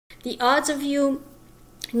the odds of you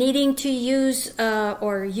needing to use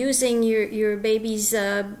or using your baby's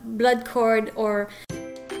blood cord or...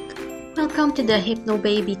 Welcome to the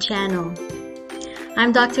Hypno-Baby channel.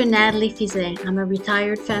 I'm Dr. Natalie Fizet. I'm a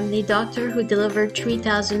retired family doctor who delivered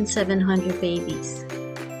 3,700 babies.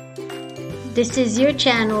 This is your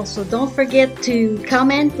channel, so don't forget to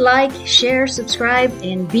comment, like, share, subscribe,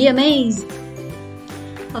 and be amazed.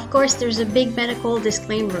 Of course, there's a big medical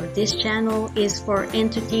disclaimer. This channel is for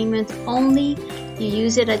entertainment only. You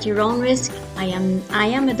use it at your own risk. I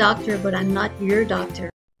am a doctor, but I'm not your doctor.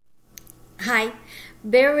 Hi,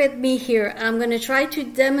 bear with me here. I'm going to try to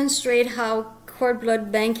demonstrate how cord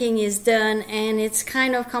blood banking is done, and it's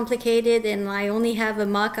kind of complicated, and I only have a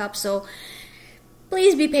mock-up, so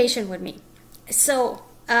please be patient with me. So,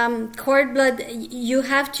 cord blood, you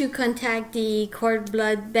have to contact the cord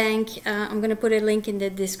blood bank. I'm going to put a link in the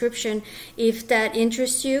description if that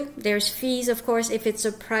interests you. There's fees, of course, if it's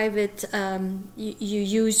a private, you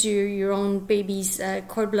use your own baby's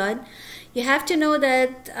cord blood. You have to know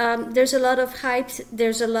that there's a lot of hype,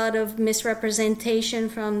 there's a lot of misrepresentation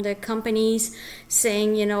from the companies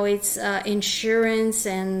saying, you know, it's insurance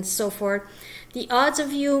and so forth. The odds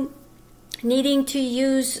of you needing to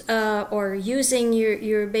use or using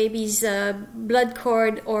your baby's blood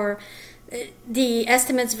cord, or the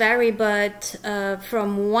estimates vary, but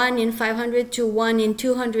from 1 in 500 to 1 in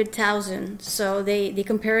 200,000. So they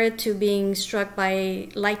compare it to being struck by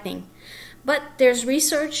lightning. But there's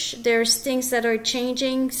research, there's things that are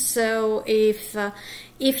changing. So if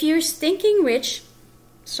you're thinking rich,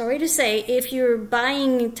 sorry to say, if you're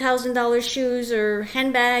buying $1,000 shoes or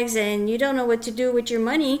handbags and you don't know what to do with your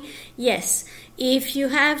money, yes. If you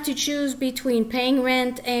have to choose between paying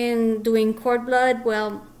rent and doing cord blood,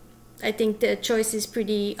 well, I think the choice is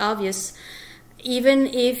pretty obvious. Even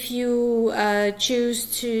if you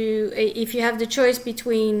if you have the choice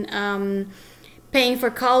between paying for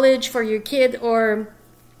college for your kid or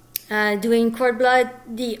doing cord blood,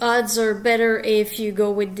 the odds are better if you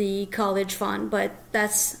go with the college fund, but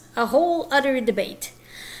that's a whole other debate.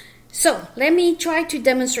 So let me try to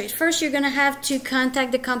demonstrate. First, you're going to have to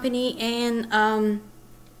contact the company and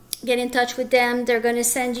get in touch with them. They're going to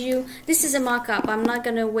send you, this is a mock-up. I'm not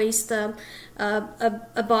going to waste a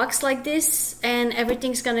box like this, and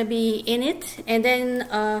everything's going to be in it. And then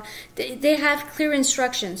they have clear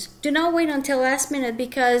instructions. Do not wait until last minute,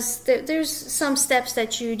 because there's some steps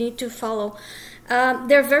that you need to follow.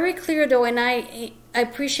 They're very clear though, and I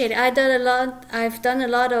appreciate it. I've done a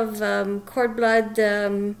lot of cord blood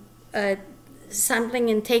sampling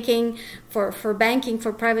and taking for banking,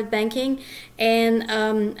 for private banking, and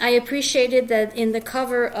I appreciated that in the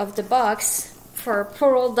cover of the box, for a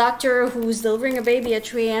poor old doctor who's delivering a baby at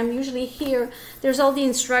 3 a.m., usually here there's all the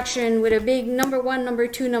instruction with a big number 1, number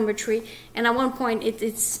 2, number 3, and at one point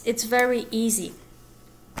it's very easy.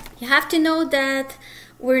 You have to know that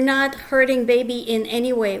we're not hurting baby in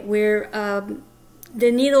any way. We're the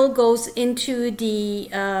needle goes into the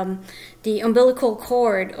umbilical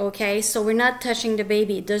cord, okay? So we're not touching the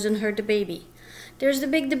baby. It doesn't hurt the baby. There's the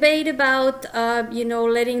big debate about, you know,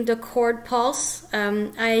 letting the cord pulse.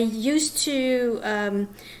 I used to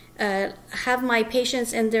have my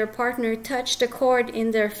patients and their partner touch the cord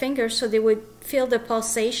in their fingers so they would feel the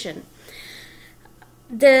pulsation.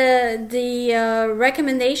 The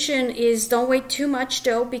recommendation is don't wait too much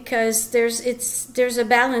though, because there's a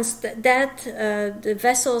balance that the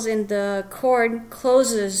vessels in the cord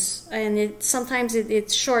closes, and sometimes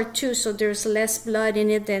it's short too, so there's less blood in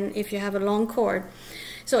it than if you have a long cord.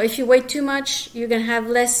 So if you wait too much, you're gonna have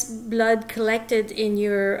less blood collected in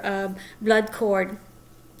your blood cord.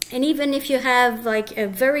 And even if you have like a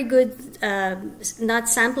very good not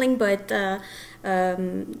sampling, but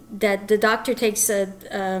that the doctor takes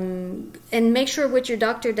and make sure with your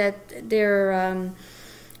doctor that they're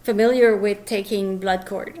familiar with taking blood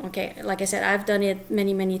cord. Okay, like I said, I've done it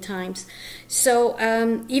many times. So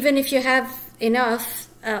even if you have enough,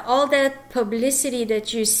 all that publicity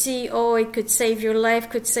that you see, oh, it could save your life,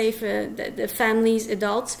 could save the family's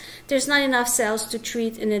adults, there's not enough cells to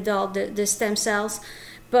treat an adult, the stem cells.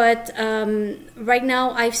 But right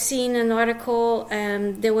now, I've seen an article.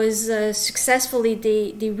 There was successfully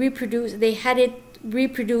they had it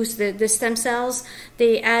reproduce the stem cells.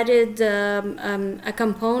 They added a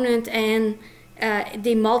component, and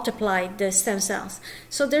they multiplied the stem cells.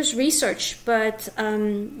 So there's research, but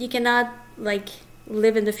you cannot like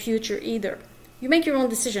live in the future either. You make your own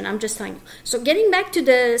decision. I'm just telling you. So getting back to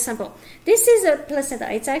the sample, this is a placenta.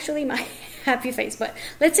 It's actually my happy face, but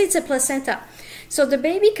let's say it's a placenta. So the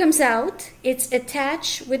baby comes out, it's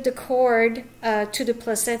attached with the cord to the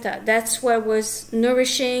placenta. That's what was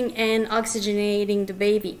nourishing and oxygenating the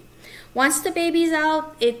baby. Once the baby's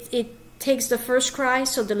out, it takes the first cry,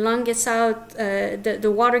 so the lung gets out,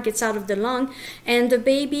 the water gets out of the lung, and the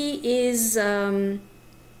baby is on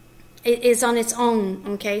its own.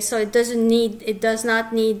 Okay, so it does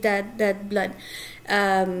not need that blood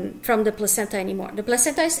from the placenta anymore. The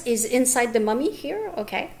placenta is inside the mummy here.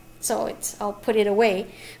 Okay. So I'll put it away,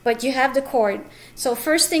 but you have the cord. So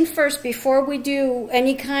first thing first, before we do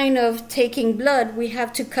any kind of taking blood, we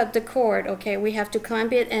have to cut the cord, okay? We have to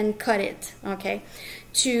clamp it and cut it, okay?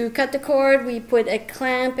 To cut the cord, we put a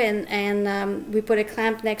clamp and we put a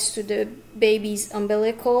clamp next to the baby's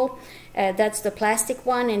umbilical. That's the plastic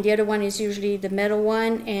one, and the other one is usually the metal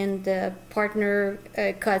one, and the partner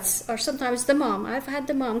cuts, or sometimes the mom. I've had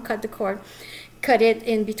the mom cut the cord. Cut it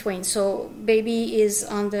in between, so baby is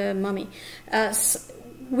on the mummy.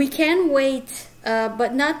 We can wait,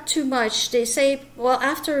 but not too much. They say, well,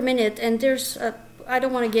 after a minute, and there's I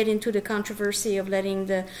don't want to get into the controversy of letting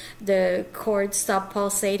the cord stop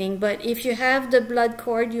pulsating, but if you have the blood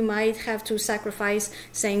cord, you might have to sacrifice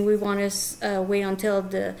saying we want to wait until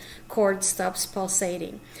the cord stops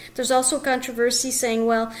pulsating. There's also controversy saying,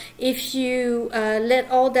 well, if you let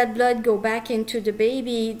all that blood go back into the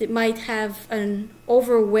baby, it might have an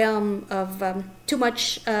overwhelm of too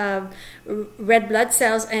much red blood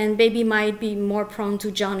cells, and baby might be more prone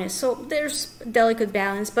to jaundice. So there's delicate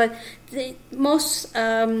balance, but most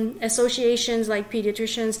associations like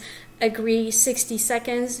pediatricians agree 60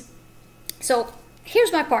 seconds. So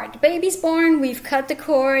here's my part. The baby's born, we've cut the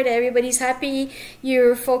cord, everybody's happy,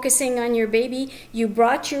 you're focusing on your baby, you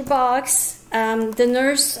brought your box, the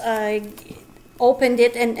nurse opened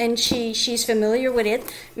it, and she's familiar with it.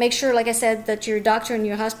 Make sure, like I said, that your doctor in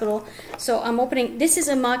your hospital. So I'm opening, this is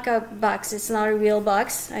a mock-up box, it's not a real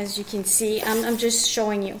box, as you can see. I'm just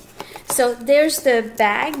showing you. So there's the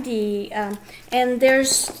bag, and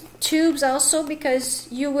there's tubes also, because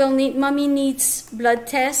you will need, mommy needs blood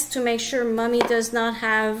tests to make sure mommy does not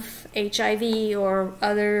have HIV or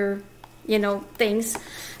other, things.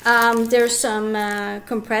 There's some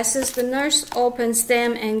compresses. The nurse opens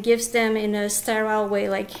them and gives them in a sterile way,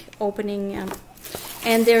 like opening,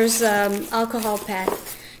 and there's alcohol pad.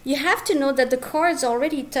 You have to know that the cord's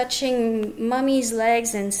already touching mommy's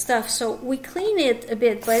legs and stuff, so we clean it a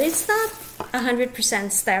bit, but it's not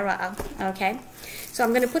 100% sterile, okay? So I'm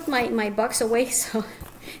going to put my box away. So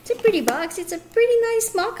it's a pretty box. It's a pretty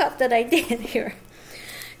nice mock-up that I did here.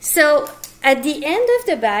 So at the end of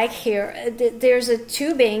the bag here, there's a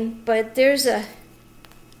tubing, but there's a,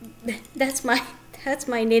 that's my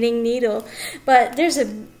knitting needle, but there's a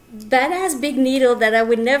badass big needle that I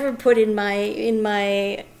would never put in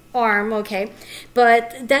my arm, okay,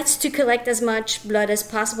 but that's to collect as much blood as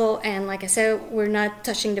possible. And like I said, we're not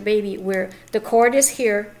touching the baby. The cord is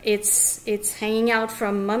here. It's hanging out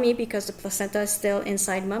from mommy because the placenta is still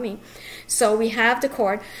inside mommy. So we have the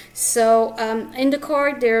cord. So in the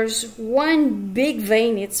cord there's one big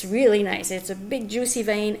vein. It's really nice. It's a big juicy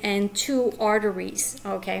vein and 2 arteries,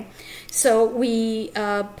 okay. So we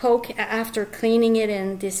poke after cleaning it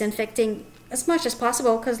and disinfecting as much as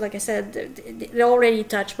possible, because like I said, it already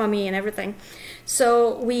touched mommy and everything.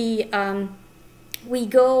 So we put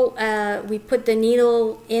the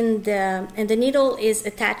needle in and the needle is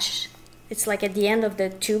attached. It's like at the end of the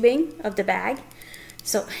tubing of the bag.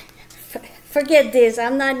 So forget this.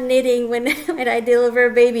 I'm not knitting when I deliver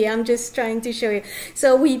a baby. I'm just trying to show you.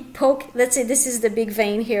 So we poke. Let's say this is the big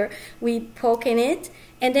vein here. We poke in it,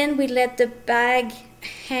 and then we let the bag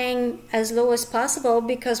hang as low as possible,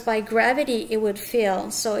 because by gravity it would fill.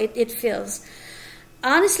 So it fills.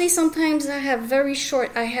 Honestly, sometimes I had very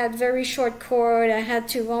short cord. I had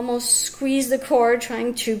to almost squeeze the cord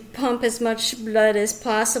trying to pump as much blood as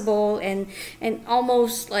possible, and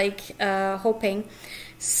almost like hoping.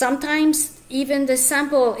 Sometimes even the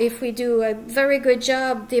sample, if we do a very good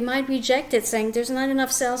job, they might reject it, saying there's not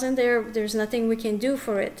enough cells in there, there's nothing we can do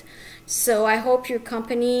for it. So I hope your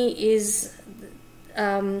company is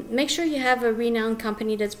make sure you have a renowned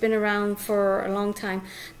company that's been around for a long time.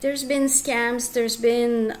 There's been scams,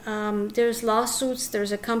 there's lawsuits.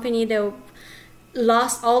 There's a company that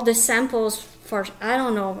lost all the samples for, I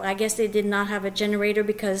don't know, I guess they did not have a generator,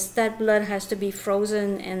 because that blood has to be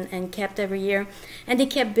frozen and kept every year, and they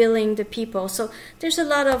kept billing the people. So there's a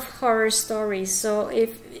lot of horror stories. So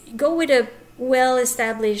go with a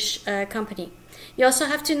well-established company. You also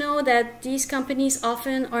have to know that these companies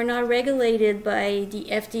often are not regulated by the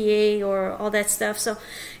FDA or all that stuff. So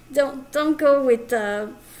don't go with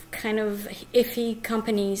kind of iffy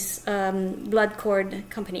companies, blood cord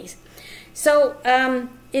companies. So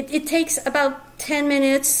it takes about 10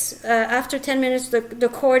 minutes. After 10 minutes, the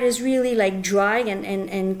cord is really like dry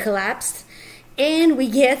and collapsed, and we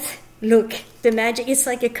get look, the magic, it's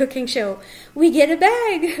like a cooking show. We get a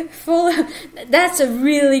bag full of, that's a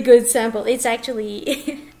really good sample. It's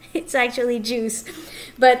actually, it's actually juice.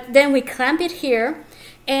 But then we clamp it here.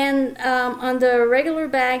 And on the regular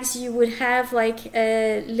bags, you would have like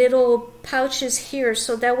little pouches here.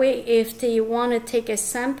 So that way, if they want to take a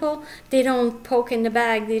sample, they don't poke in the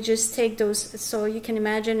bag. They just take those. So you can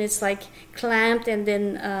imagine it's like clamped and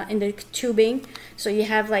then in the tubing. So you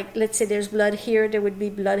have like, let's say there's blood here, there would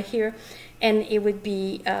be blood here. And it would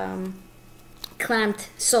be clamped.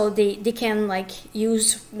 So they can like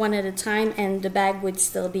use one at a time and the bag would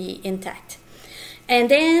still be intact. And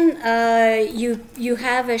then you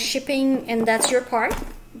have a shipping, and that's your part.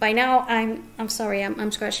 By now, I'm sorry,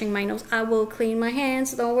 I'm scratching my nose. I will clean my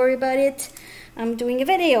hands. Don't worry about it. I'm doing a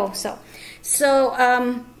video, so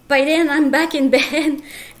by then I'm back in bed,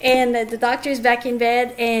 and the doctor is back in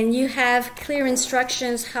bed, and you have clear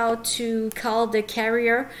instructions how to call the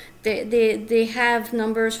carrier. They have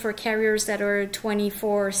numbers for carriers that are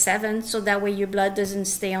 24/7, so that way your blood doesn't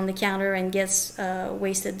stay on the counter and gets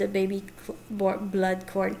wasted, the baby blood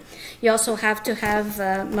cord. You also have to have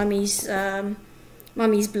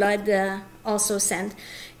mommy's blood also sent.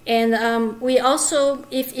 And we also,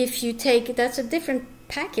 if you take, that's a different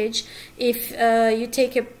package. If you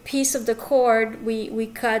take a piece of the cord, we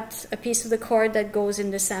cut a piece of the cord that goes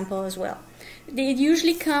in the sample as well. It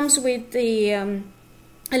usually comes with the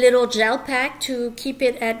a little gel pack to keep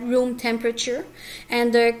it at room temperature,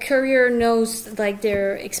 and the courier knows, like,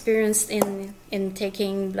 they're experienced in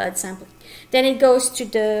taking blood sampling. Then it goes to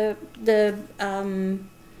the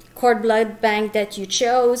cord blood bank that you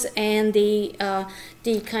chose, and they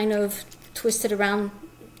kind of twist it around.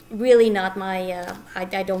 Really not my I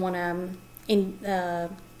don't want to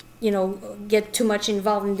you know, get too much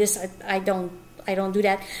involved in this. I don't do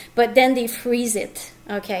that. But then they freeze it,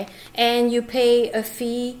 okay? And you pay a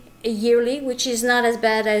fee yearly, which is not as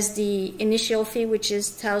bad as the initial fee, which is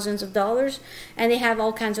thousands of dollars. And they have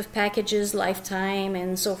all kinds of packages, lifetime,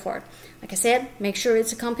 and so forth. Like I said, make sure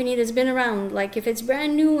it's a company that's been around. Like if it's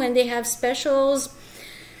brand new and they have specials,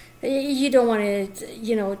 you don't want to,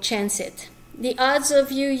 you know, chance it. The odds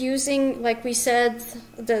of you using, like we said,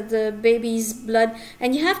 the baby's blood,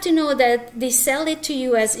 and you have to know that they sell it to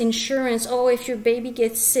you as insurance. Oh, if your baby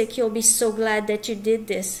gets sick, you'll be so glad that you did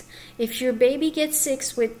this. If your baby gets sick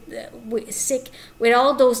with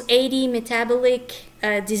all those 80 metabolic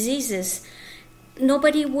diseases,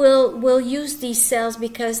 nobody will use these cells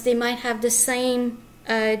because they might have the same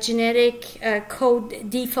genetic code,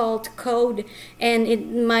 default code, and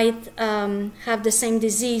it might have the same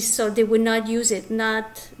disease, so they would not use it.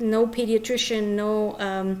 No pediatrician, no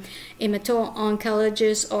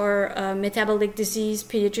hemato-oncologist or metabolic disease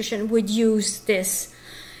pediatrician would use this.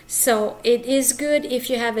 So it is good if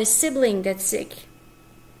you have a sibling that's sick.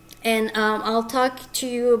 And I'll talk to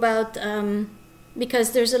you about,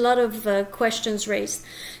 because there's a lot of questions raised.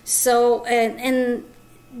 So, and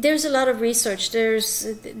there's a lot of research.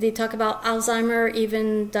 They talk about Alzheimer,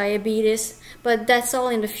 even diabetes, but that's all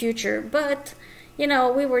in the future. But, you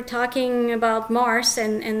know, we were talking about Mars,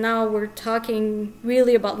 and now we're talking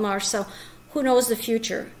really about Mars. So who knows the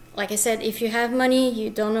future? Like I said, if you have money, you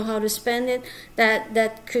don't know how to spend it,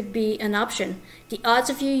 that could be an option. The odds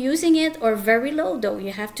of you using it are very low, though.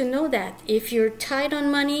 You have to know that. If you're tight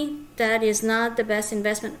on money, that is not the best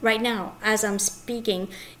investment right now, as I'm speaking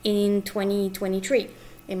in 2023.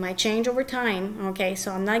 It might change over time, okay?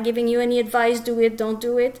 So I'm not giving you any advice. Do it, don't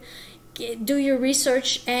do it. Do your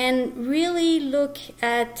research and really look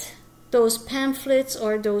at those pamphlets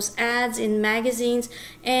or those ads in magazines,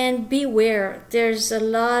 and beware. There's a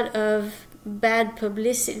lot of bad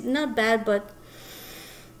publicity. Not bad, but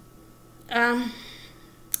I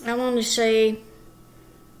want to say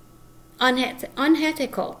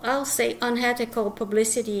unethical. I'll say unethical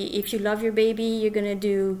publicity. If you love your baby, you're gonna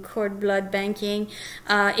do cord blood banking.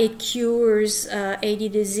 It cures 80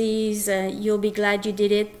 disease. You'll be glad you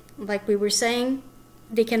did it. Like we were saying,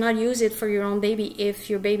 they cannot use it for your own baby if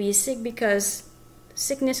your baby is sick, because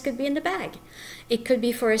sickness could be in the bag. It could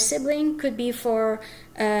be for a sibling, could be for,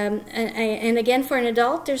 and again, for an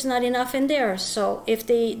adult, there's not enough in there. So if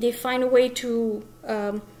they find a way to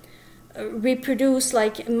reproduce,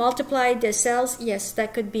 like multiply the cells, yes,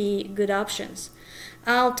 that could be good options.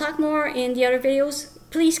 I'll talk more in the other videos.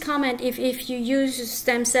 Please comment if you use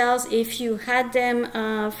stem cells, if you had them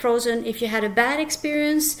frozen, if you had a bad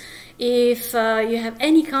experience. If you have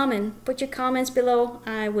any comment, put your comments below.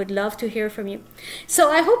 I would love to hear from you. So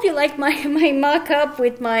I hope you like my mock-up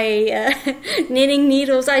with my knitting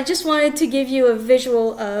needles. I just wanted to give you a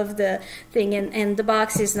visual of the thing, and the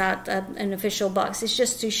box is not an official box. It's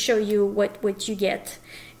just to show you what you get.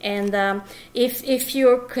 And if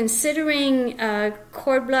you're considering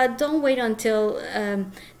cord blood, don't wait until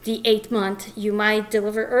the 8th month. You might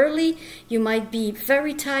deliver early, you might be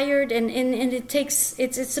very tired, and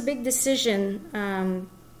it's a big decision.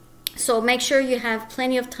 So make sure you have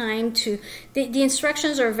plenty of time to, the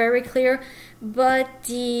instructions are very clear, but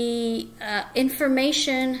the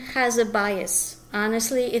information has a bias.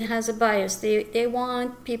 Honestly, it has a bias. They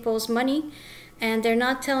want people's money, and they're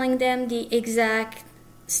not telling them the exact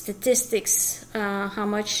statistics, how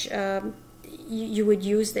much you would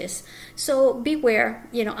use this. So beware.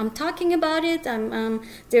 You know, I'm talking about it.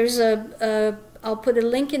 There's I'll put a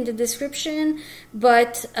link in the description,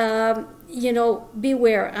 but you know,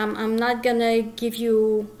 beware. I'm not gonna give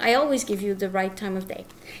you, I always give you the right time of day.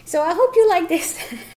 So I hope you like this.